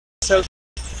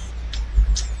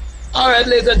Alright,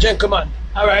 ladies and gentlemen.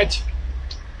 Alright.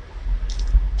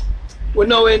 We're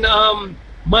now in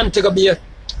Montego Bay,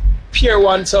 Pier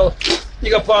 1, so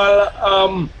you got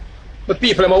all the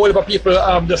people, my whole people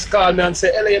just call me and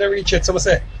say, LA, you reach it. So I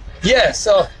say, yeah,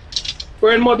 so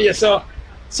we're in Mobile, so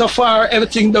far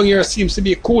everything down here seems to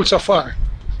be cool so far.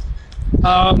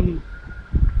 We're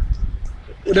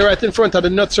right in front of the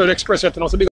Nuts Road Express right now,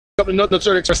 so big up the Nuts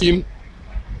Road Express team.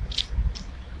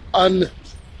 And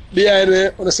behind me,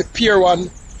 when I say Pier 1,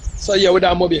 so yeah, with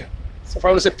that Mobile. So if I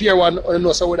want to say Pier 1, I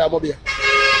know so with that Mobile.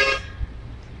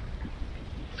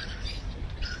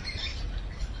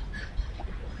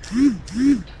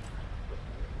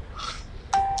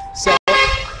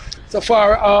 So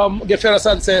far, get fair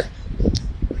and say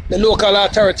the local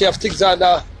authority have things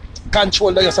under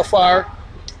control there so far.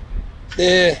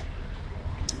 The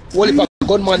whole heap of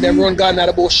gunman them run gun out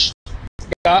of the bush.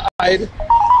 They hide.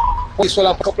 Police will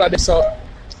have a couple of them, so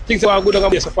things are good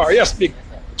on there so far. Yes, big.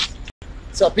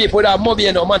 So people that are mobile,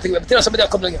 you know, man, tell us somebody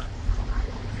that come down here.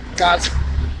 Because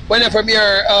whenever me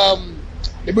hear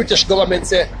the British government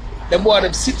say they want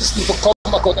them citizens to come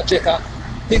back out of Jamaica,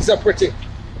 things are pretty.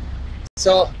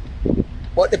 So,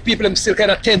 but the people them still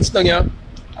kind of tense down here.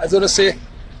 As I say,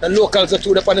 the locals are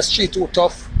too up on the street too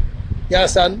tough. You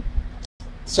understand?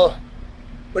 So,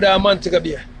 with a Montego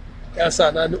Bay, you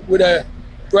understand? And with a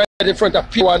right in front of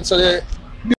Pier 1, so the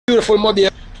beautiful Mobile.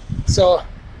 So,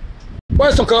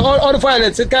 what's all the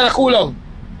violence, it kind of cool down.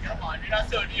 Yeah, man, you're not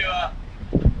so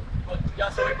but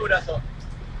you're so good as well.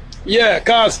 Yeah,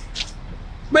 because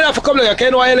I have to come here, I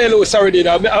know LA lose already.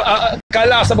 Because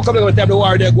last time I come here, I the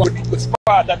war there, go with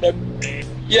Spart and them.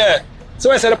 Yeah.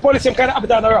 So I said the police kind of have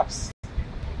it on the wraps.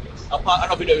 I'm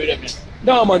not with them yet.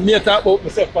 No, man, me talk about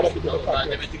myself.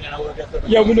 Everything I work at.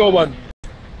 Yeah, we know, man.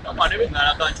 No, man, everything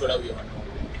I control of you, man.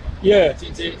 Yeah.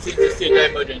 Since the state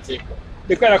of emergency.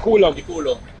 They kind of cool down. They cool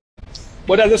down.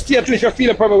 But as a state, if you feel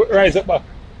it, probably rise up back.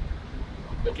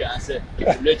 You can't say.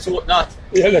 Let's hope not.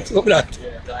 Yeah, let's hope not.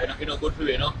 Yeah, it's not good for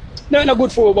you, no? No, not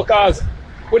good for you because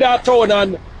with our town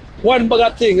and one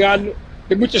bad thing and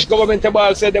the British government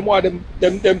about said they want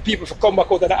them people to come back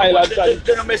out of the island.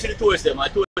 They're not messing with the tourists, man.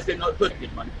 The tourists are not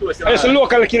protected, man. It's a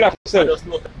local killer for themselves.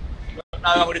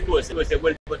 Now with the tourists, they're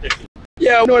well protected.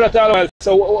 Yeah, we know that all well.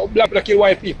 So black people kill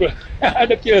white people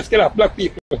and the killers kill black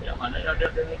people. Yeah, man.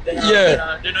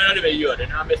 They're not even here. They're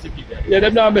not messing with people. Yeah,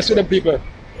 they're not messing with them people.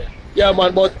 Yeah,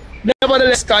 man, but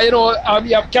nevertheless, you know,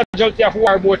 you have casualty of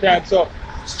war both times, so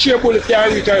straight bullet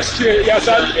can reach or straight, yes,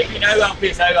 and they're in a wrong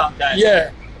place, a wrong time.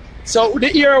 Yeah. So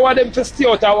the era want them to stay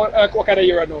out, what kind of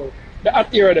era now? The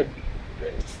hot era them?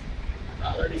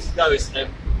 This is Garrison.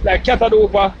 Like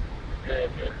Catadopa?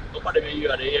 Up at them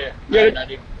here, the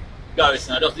yeah.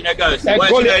 Garrison, just in a Garrison. Like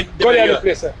Gully and the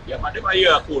place, yeah, man, them are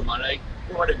here are cool, man. Like,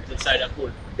 one of them inside are cool.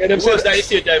 Yeah, them say that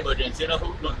state of emergency, you know,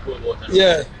 not cool water.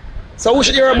 Yeah. So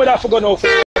which era would have to go now for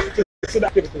that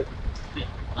activity?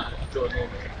 I don't know.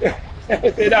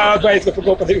 They don't advise me to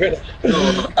go for the weather.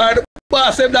 And the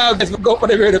boss said that advise me to go for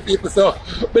the weather people. So,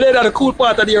 but then that's the cool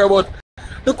part of the year about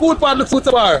the cool part looks so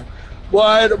far.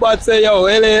 Boy, the boss say, yo,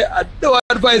 LA, I don't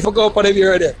advise me to go for the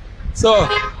weather. So,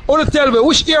 I want to tell me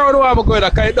which era do I want to go in?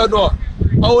 I don't know.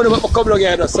 I want to come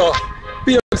again. So,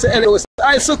 people say, LA,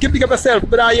 I still keep picking up myself,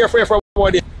 but I'm here for you for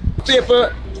one day. People,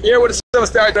 here with the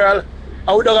 7-star girl.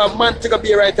 I would have a Montego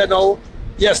Bay right now.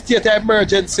 Yes, state of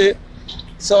emergency.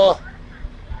 So,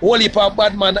 whole heap of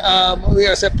bad man, we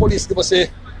say police must say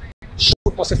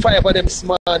shoot, must say fire for them this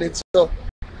morning. So,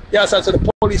 yes, so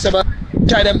the police have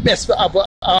try them best to have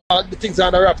the things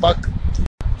on the wrap back.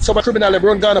 Some criminals have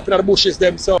run gone up in the bushes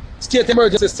them. So, state of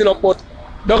emergency is still up, but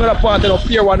down in the part of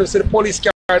Pier 1, we see the police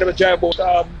carry them a drive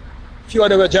out. Few of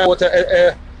them a drive out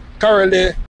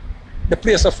currently the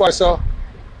place of fire. So,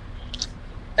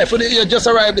 if you just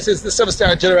arrived, this is the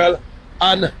 7-star general,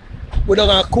 and we're doing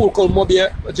a cool Mobile,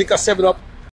 we drink a 7-Up.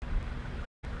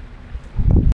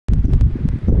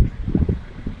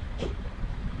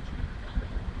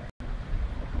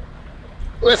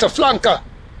 Where's a flanker?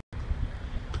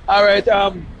 Alright,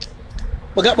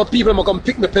 we got my people who come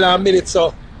pick me up in a minute,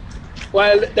 so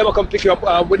while they will come pick you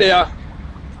up, we're there,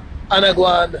 and I go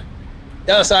and,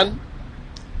 you understand?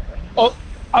 Oh,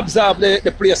 observe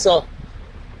the place, so.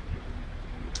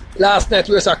 Last night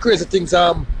we saw crazy things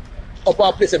up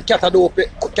our place in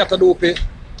Catadope.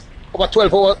 Over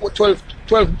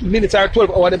 12 minutes or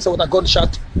 12 hours them say with a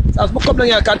gunshot. So as I come down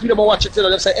here, I can't really watch it, you know,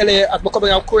 them say LA, as I come down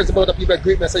here, I'm crazy about the people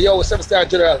greet me and say, yo, 7-star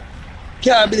general,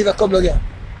 can't believe I come down here.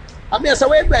 And me I say,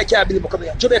 where I can't believe I come down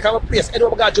here? Jamaica, I'm a place,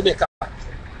 anyone got Jamaica.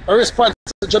 A response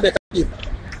to Jamaica people.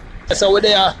 So we're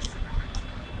there,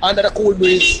 under the cool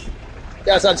breeze.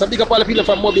 Yes, and some big up all the people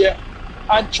from Mobile,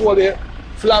 Anchovy,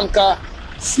 Flanker,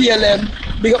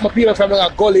 CLM, big up my people from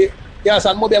the gully. Yes,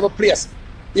 and maybe have a place.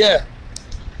 Yeah.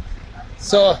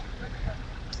 So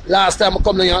last time I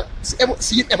come down here,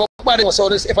 see everybody was so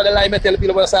this if I lie me tell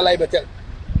people what I lie me tell.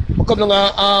 I come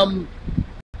down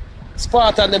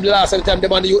Spartan them the last time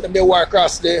them and the youth them they walk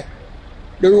across the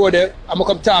road there. I'm gonna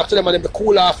come talk to them and them to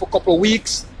cool off for a couple of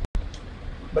weeks.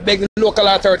 But beg the local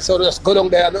authorities so just go down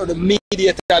there and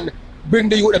mediate and bring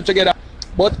the youth them together.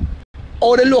 But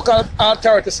all the local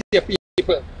authorities see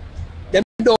people, them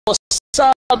don't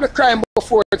solve the crime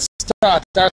before it starts,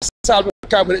 or solve the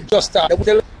crime when it just starts. They will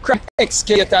tell crime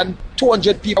escalate and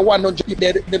 200 people, 100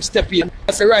 people, them step in.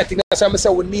 That's the right thing. That's why I say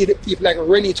we need people like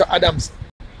Renita Adams.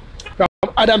 From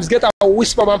Adams get a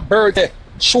whisper of a bird there,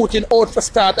 shooting out for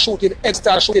start, shooting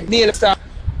extra, shooting nail start.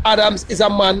 Adams is a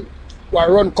man who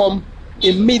run come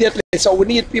immediately. So we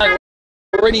need people like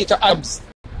Renita Adams.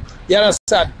 You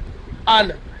understand?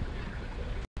 And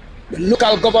the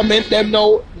local government, them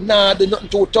now, nah, they're nothing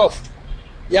too tough.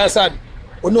 You understand?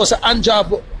 We know so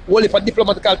Anjab only for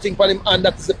diplomatical thing for him, and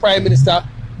that is the Prime Minister,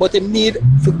 but he need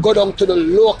to go down to the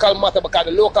local matter, because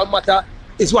the local matter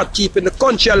is what keeping the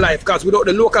country alive, because without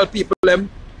the local people,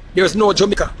 there's no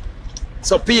Jamaica.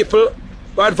 So people,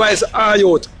 we advise our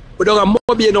youth, we don't have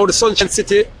Mobile now, the Sunshine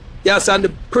City, you understand, the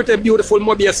pretty beautiful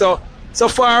Mobile, so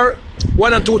far,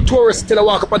 1 and 2 tourists still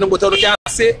walk up and go to, you can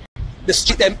see the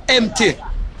street them empty.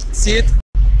 See it?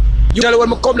 Usually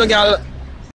when I come down here,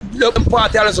 the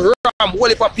party I was ram, whole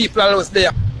heap of people I was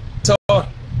there. So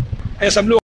there's some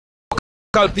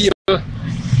local people,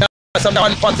 some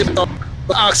one party but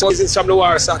ask us from the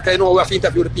war, so I know we have to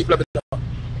interview the people.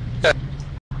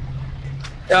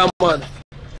 Yeah man.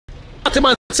 Party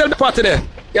man, sell the party there.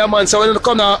 Yeah man, so when you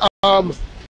come now,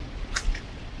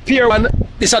 Pier 1,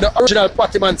 these are the original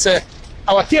party man say.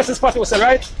 Our TSS party was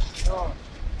right? No.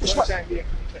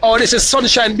 Oh, this is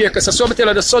Sunshine Baker. So me tell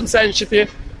you the Sunshine City and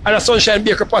the Sunshine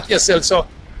Baker party yourself. So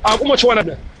how much one of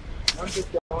them?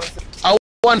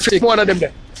 150 one of them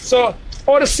there. So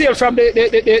all the sale from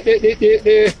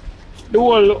the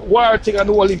whole war thing and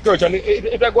the whole incursion,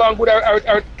 if they go on good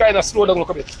or kind of slow down a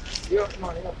little bit.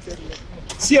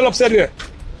 Sale upside there.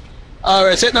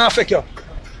 Alright, so it not affect you.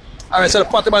 Alright, so the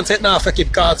party man said it not affect it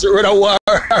because the war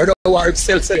or the war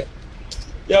itself said.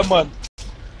 Yeah man.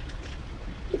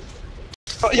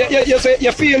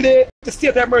 You feel the state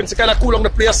of emergency kind of cool on the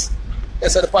place.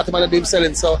 Yes, so the party man and them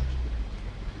selling. So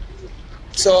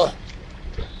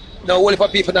now only for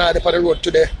people now on the road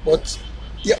today. But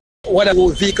yeah, one of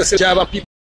those vehicles drive and people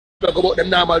go about them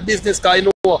normal business, because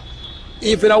you know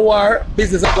even a war,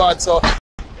 business is God. So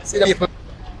see the people.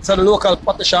 So the local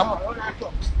party shop.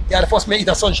 Yeah, the first me eat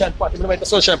a Sunshine party. I don't eat the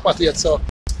Sunshine party yet, so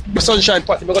the Sunshine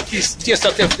party, I'm going to taste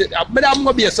that. But I'm going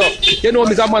to be so. You know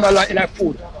me, a man I like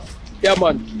food. Yeah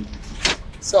man.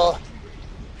 So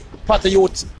party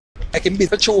youth I can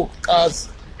beat the show because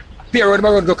Pier when I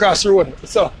run go across the road.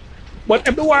 So but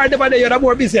if the war never there, you're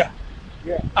more busy.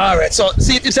 Yeah. Alright, so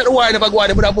see if the war never go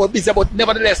on, they're more busy, but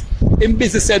nevertheless in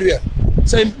business anyway.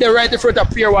 So they're right in front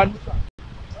of Pier 1.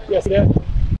 Yes, there.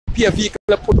 Pier vehicle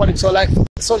put one in, so like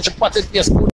Sunshine party yes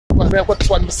good. I got this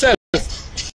one myself.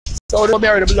 So they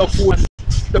married them love food.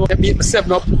 They meet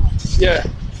myself up. Yeah.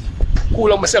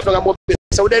 Cool on myself and more busy.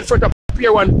 So then in front of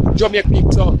Pier 1 Jamaica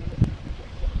people. So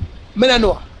I don't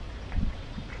know.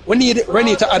 We need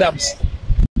Renita Adams.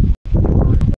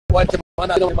 What the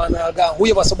man I don't man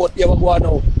whoever support you go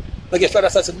now. Like if father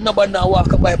says nobody now walk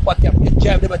by a party and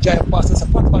drive them a drive fast. It's a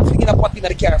party man figure a party in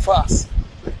the car fast.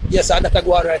 Yes, and that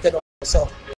go right now. So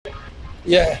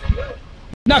yeah.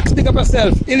 Next think of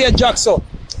yourself, Ilya Jackson.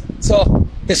 So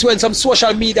it's when some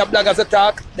social media bloggers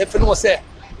attack, they know say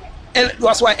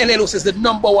that's why LLOS is the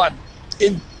 #1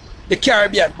 in the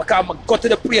Caribbean, because I go to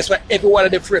the place where everyone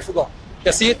of them free to go.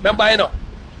 You see it? Remember, you know?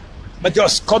 I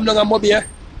just come down and mobile.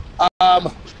 I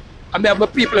have my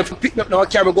people from picking up now, I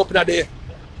carry go up in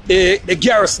the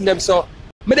garrison them. So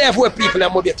I there for people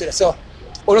and mobile today. So I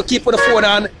will keep on the phone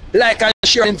on, like and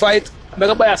share, invite. I'm going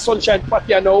to buy a Sunshine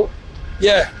party now.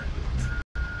 Yeah.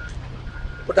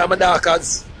 But I'm a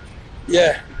darkers.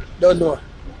 Yeah. Don't know.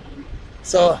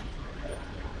 So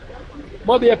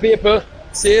mobile people,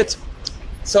 see it?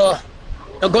 So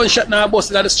the gunshot now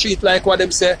busting on the street like what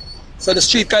them say. So the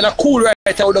street kind of cool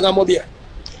right out down Mobile.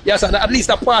 Yes, and at least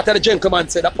that part of the gentleman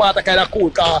say, that part of kind of cool,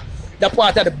 because that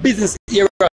part of the business area,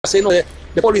 so you know,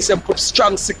 the police them put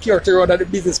strong security around the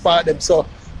business part of them. So,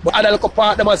 but other local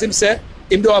part of them, as him say,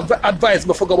 him don't have advice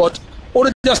me forget about.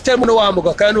 Only just tell me no one go,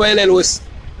 because I know LLOS,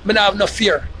 I don't have no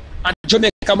fear. And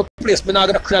Jamaica my place, I'm not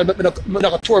going to cry, I'm not going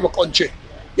to tour my country.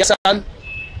 Yes, and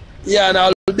yeah, and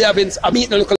I'll be having a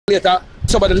meeting a little later,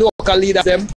 some of the local leaders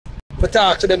them. to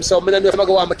talk to them. So I don't know if I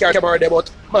go on my camera there, but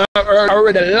I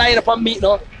already line up on meet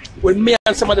now with me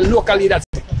and some of the local leaders.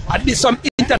 I did some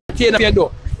entertainment here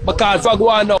though, because I go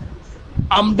on now,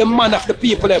 I'm the man of the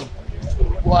people them.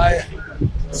 Why?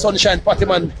 Sunshine Party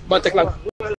man, Montego.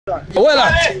 Well,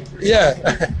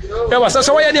 yeah. Yeah,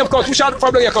 so where your name comes? Which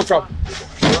from where you come from?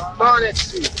 Barnett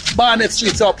Street. Barnett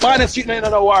Street. So Barnett Street no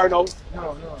another war now.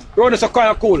 No. Road is kind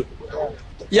of cool.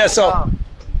 Yeah, so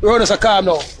road is calm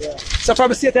now. Yeah. So from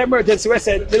the state of emergency, we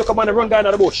said they look up on the run down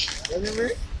in the bush.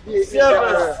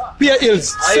 Pier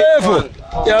Hills, Seven.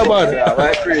 Yeah, man. Yeah,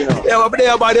 right free now.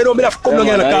 Yeah, but they don't have to come down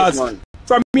here man, because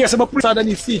from here, some police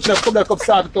underneath siege, come down, come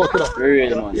start to talk to them.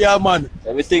 Real, man. Yeah, man.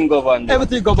 Everything governed.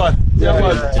 Everything governed. Yeah,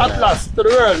 man. At last, to the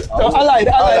world. Allied,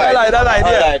 yeah.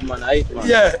 Allied, man. I eat, man.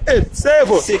 Yeah, it,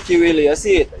 Seven. Sicky Willie, you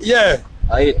see it? Yeah.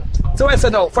 I eat. So I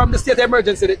said now, from the state of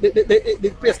emergency,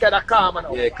 the place kind of calm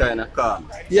now. Yeah, kind of calm.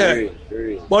 Yeah.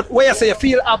 Real. But where you say you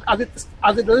feel as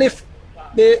it lift,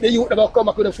 the youth never come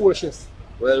back with the foolishness.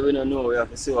 Well, we don't know. We have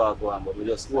to see what going on, but we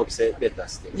just hope say it better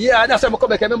still. Yeah, that's why I come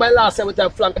back. I remember last time we time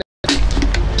flank.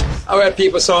 Alright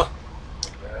people, so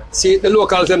see the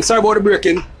locals them, sorry about the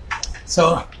breaking.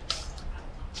 So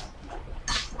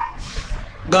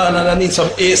gone and I need some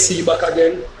AC back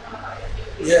again.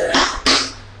 Yeah.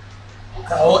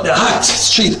 Out the hot,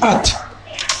 street hot.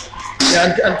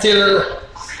 Yeah, until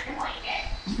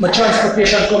my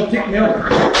transportation come pick me up.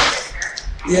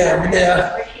 Yeah, I'm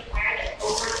there.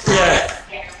 Yeah.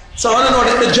 So I don't know,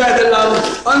 they drive along.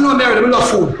 I don't know, Mary, they love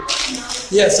food.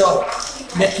 Yeah, so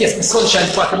make taste the sunshine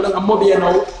pot. I'm mobile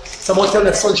now. So I'm going to tell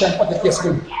the sunshine pot that tastes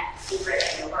good.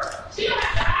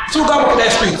 So go up to the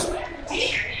street.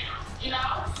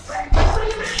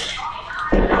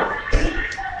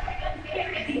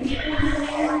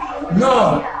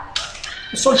 No.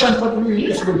 The sunshine pot really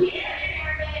tastes good.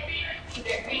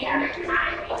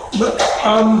 But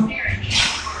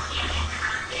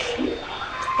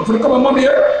if you come and mom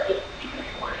here,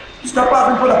 stop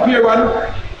asking for the pier one.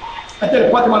 I tell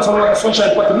the party man some like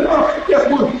sunshine party. No, it tastes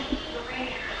good.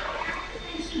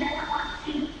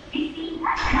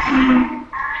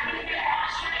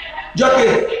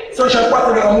 Jackie, sunshine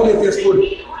party and movie tastes good.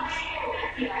 It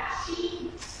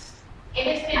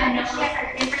has been, I know she has a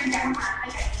different demographic, I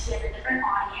think she has a different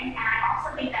audience, and I also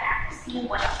think that after seeing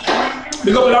what she went through,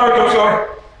 Big up Larry also.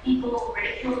 people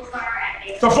ridiculed her and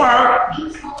they So far,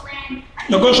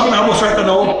 the gunshot in my house right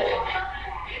now.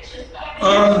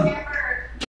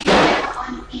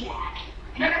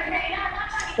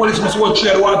 Police must watch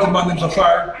share wanted man in so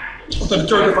far. Up to the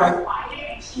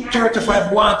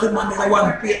 35 wanted man in a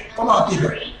one place. Come on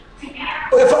people.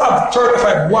 If I have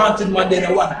 35 wanted man in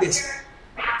a one place,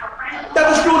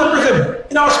 that is through the prison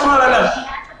in our small island.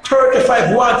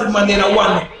 35 wanted man in a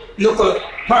one local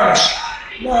parish.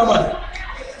 No man.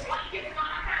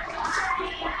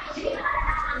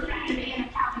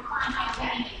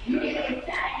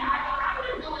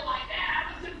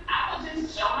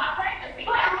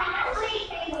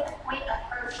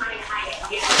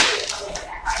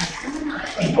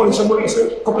 And the police are going to say a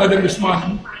couple of them this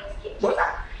morning. But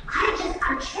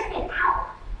I'm tripping out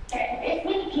that this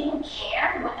many people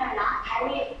care whether or not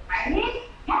Kylie is pregnant.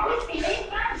 That was serious,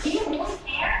 not being really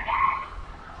care that.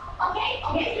 Okay,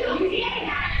 so you getting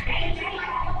that.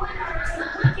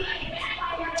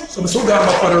 so I'm so down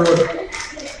back on the road.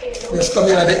 Just come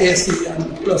in at the AC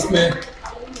and plus me.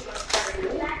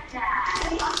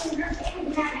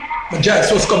 My judge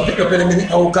supposed to come pick up in a minute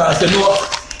now because they know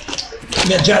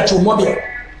me judge through mobile.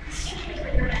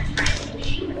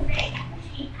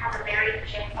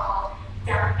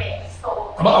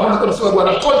 I'm not going to say about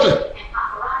the country.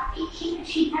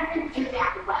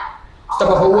 Step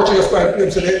up and watch your square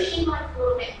films today.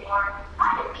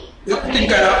 You think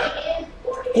kind of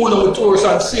cool with tourists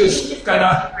and sales kind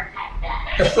of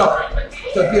a flop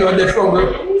to appear on the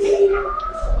front.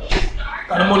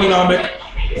 And the money now make.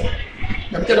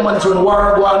 I tell the man it's on the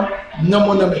war one, no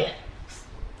money make.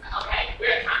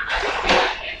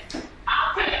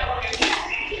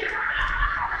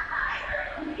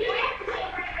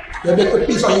 You make a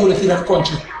peace and unity in the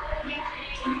country.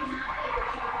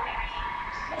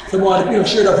 So we want the people to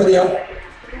share that video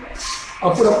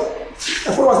and put up, if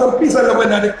there was some peace and love in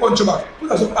the country back,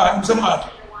 put up some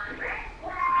art.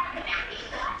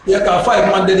 They got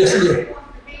 5 man there this year.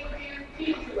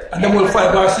 And then we'll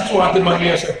 5 or 6 wanted man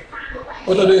here, sir.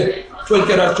 Out of the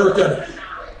 20 and 30.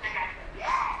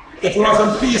 If we want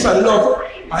some peace and love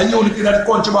and unity in the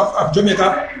country back of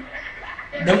Jamaica,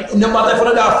 no matter if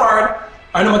we're that far,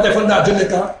 I know what they found that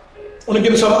Jamaica. I want to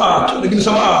give me some art.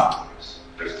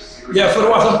 Yeah, so I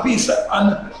want some peace and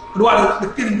I want the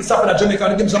killing to stop in Jamaica. I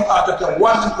want to give me some art to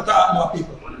one and put out more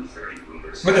people.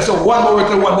 But there's a one more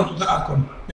to one into the outcome.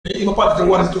 Even part of the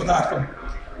one into the outcome.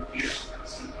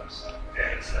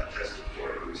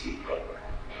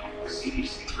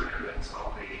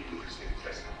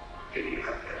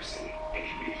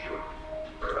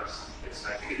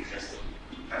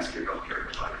 Ask your healthcare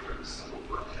provider for the simple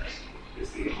blood test.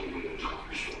 It's the only way to know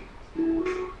for sure.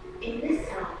 In this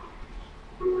home,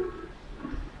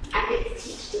 I get to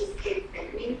teach these kids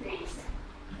that new things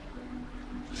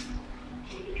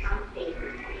can become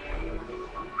favored.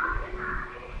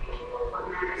 What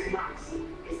matters most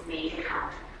is made at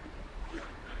home.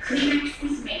 Kleenex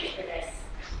is made for this.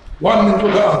 One into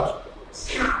the out.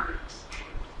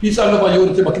 Peace and love and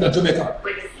unity back in Jamaica.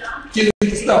 Killing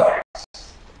the stuff.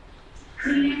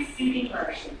 Kleenex soothing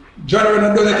lotion. General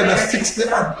and donating 60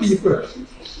 odd people.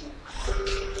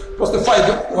 Plus the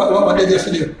 5 what they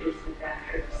yesterday.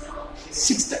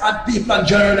 60 odd people and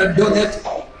general and donate.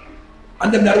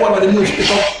 And then that one with the news pick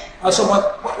up. And someone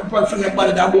put from their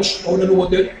body in the bush. I don't know what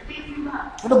they did.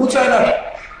 What a good sign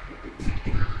that.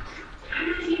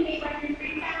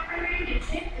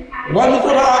 One little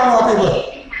hard more people.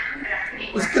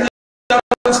 It's killing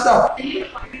the stuff.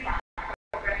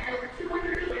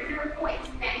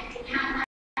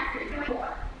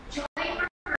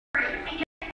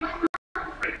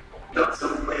 Don't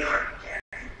so play hard again.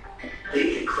 They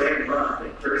declare love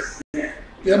at first sniff.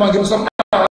 Yeah, man, give me some.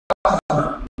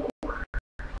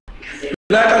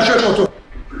 Like and shirt out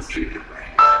too.